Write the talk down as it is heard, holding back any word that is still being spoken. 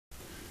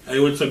Hey,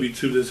 what's up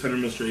YouTube? This is Hunter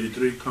Mr.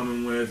 83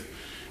 coming with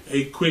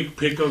a quick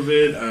pick of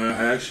it.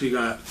 I actually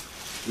got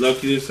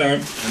lucky this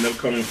time. I ended up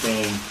coming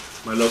from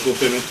my local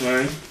fitness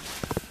line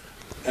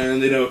and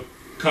ended up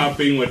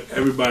copying what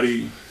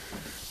everybody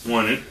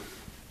wanted.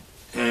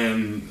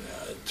 And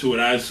to what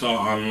I saw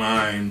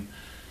online,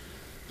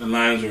 the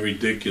lines were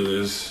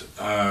ridiculous. Just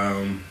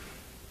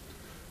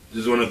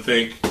want to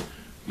thank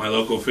my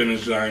local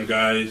fitness line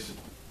guys.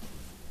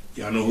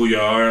 Y'all know who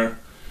y'all are.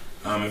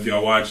 If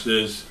y'all watch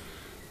this,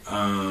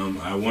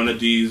 I wanted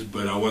these,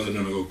 but I wasn't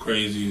going to go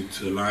crazy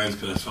to the lines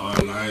because I saw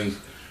the lines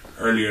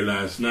earlier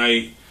last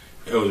night.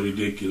 It was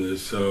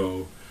ridiculous.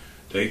 So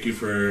thank you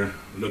for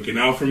looking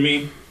out for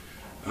me.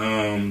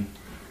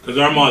 Because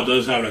our mall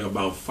does have like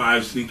about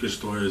 5 sneaker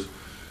stores.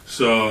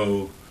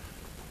 So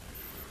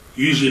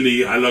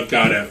usually I look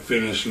out at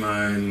Finish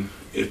Line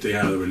if they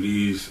have a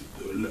release.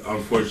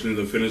 Unfortunately,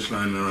 the Finish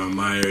Line around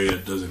my area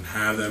doesn't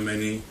have that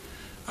many.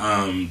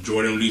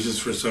 Jordan releases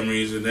for some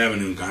reason. They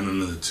haven't even gotten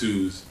another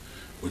 2s,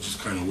 which is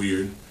kind of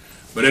weird.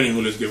 But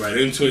anywho, let's get right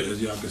into it.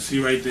 As y'all can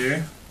see right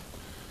there,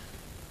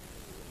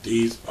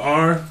 these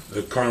are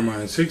the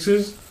Carmine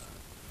 6's.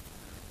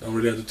 Don't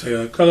really have to tell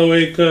you the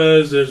colorway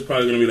because there's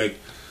probably going to be like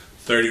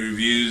 30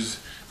 reviews.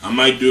 I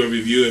might do a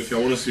review. If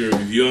y'all want to see a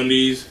review on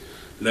these,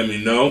 let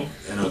me know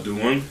and I'll do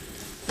one.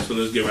 So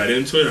let's get right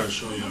into it. I'll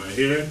show you right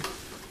here.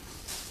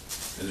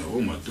 And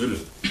oh my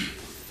goodness,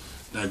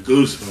 that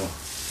goose smell.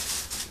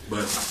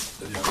 But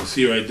as y'all can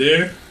see right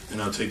there,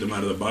 and I'll take them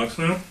out of the box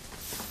now.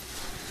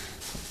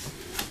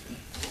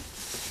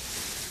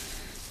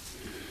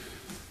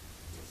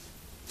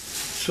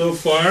 So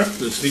far,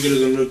 the sneaker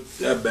doesn't look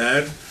that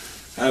bad.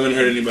 I haven't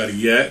heard anybody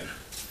yet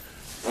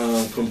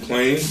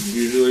complain.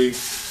 Usually,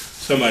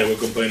 somebody will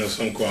complain of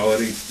some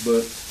quality,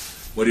 but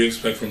what do you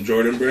expect from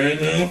Jordan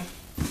brand now?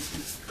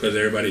 Because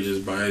everybody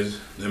just buys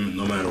them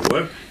no matter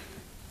what.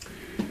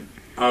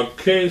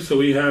 Okay, so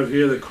we have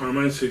here the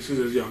Carmine 6's,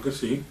 as y'all can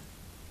see.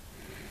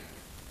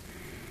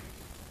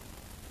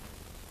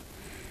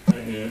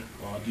 Right here,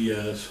 all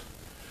DS.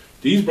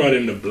 These brought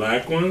in the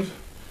black ones.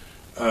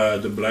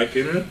 The black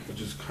inner,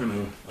 which is kind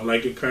of, I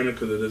like it kind of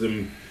because it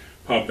doesn't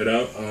pop it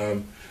out.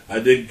 I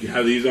did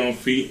have these on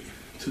feet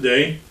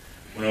today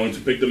when I went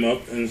to pick them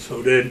up, and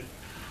so did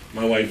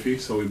my wifey,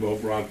 so we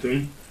both rocked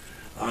them.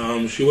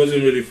 She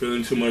wasn't really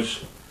feeling too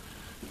much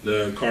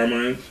the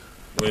Carmine,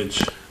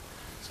 which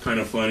is kind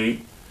of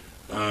funny.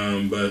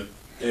 But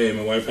hey,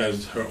 my wife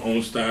has her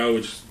own style,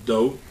 which is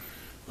dope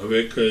of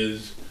it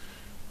because,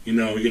 you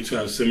know, we get to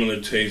have similar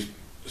taste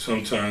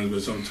sometimes,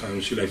 but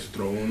sometimes she likes to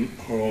throw in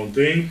her own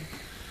thing.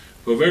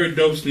 But very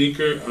dope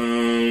sneaker.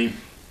 I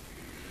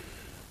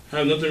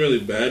have nothing really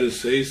bad to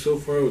say so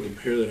far with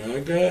the pair that I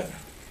got.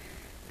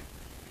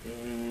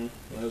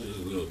 That's just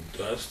a little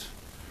dust,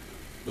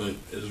 but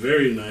it's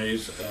very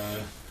nice.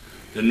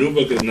 The new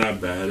book is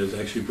not bad. It's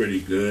actually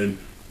pretty good.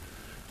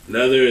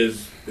 Leather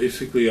is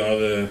basically all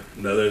the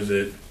leathers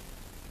that,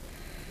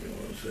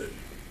 what's it?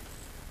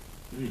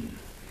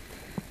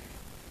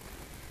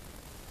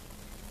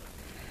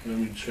 Let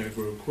me check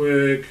real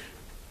quick.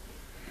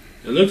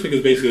 It looks like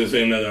it's basically the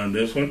same leather on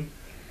this one.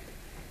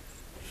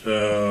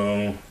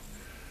 So,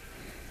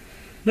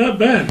 not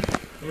bad.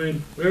 I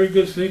mean, very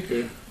good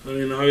sneaker. I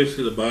mean,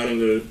 obviously the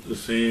bottoms are the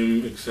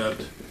same,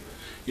 except,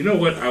 you know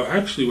what? I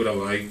actually would have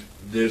liked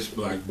this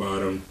black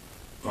bottom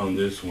on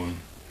this one.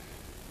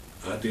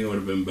 I think it would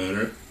have been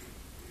better.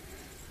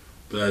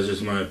 But that's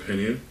just my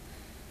opinion.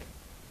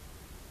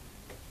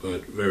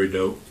 But very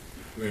dope.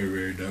 Very,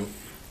 very dope.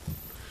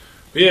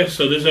 But yeah,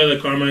 so these are the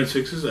Carmine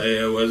 6's.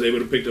 I was able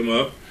to pick them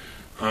up.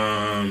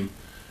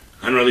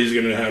 I know these are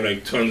going to have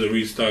like tons of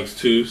restocks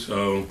too,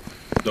 so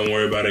don't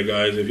worry about it,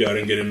 guys. If y'all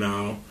didn't get it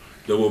now,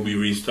 there will be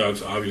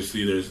restocks.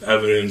 Obviously, there's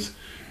evidence.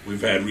 We've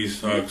had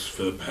restocks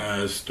for the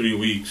past 3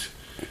 weeks.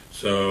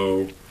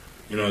 So,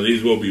 you know,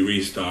 these will be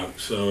restocked.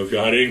 So if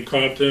y'all didn't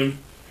cop them,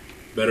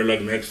 better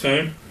luck next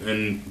time.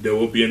 And there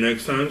will be a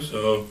next time.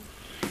 So,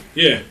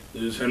 yeah,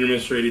 this is Hunter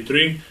Mr.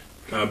 83.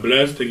 God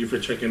bless. Thank you for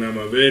checking out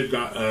my vid.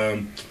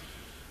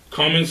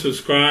 Comment,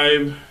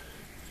 subscribe.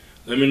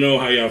 Let me know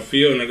how y'all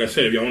feel. And like I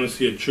said, if y'all want to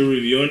see a true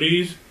review on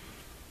these,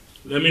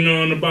 let me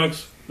know in the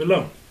box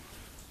below.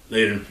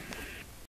 Later.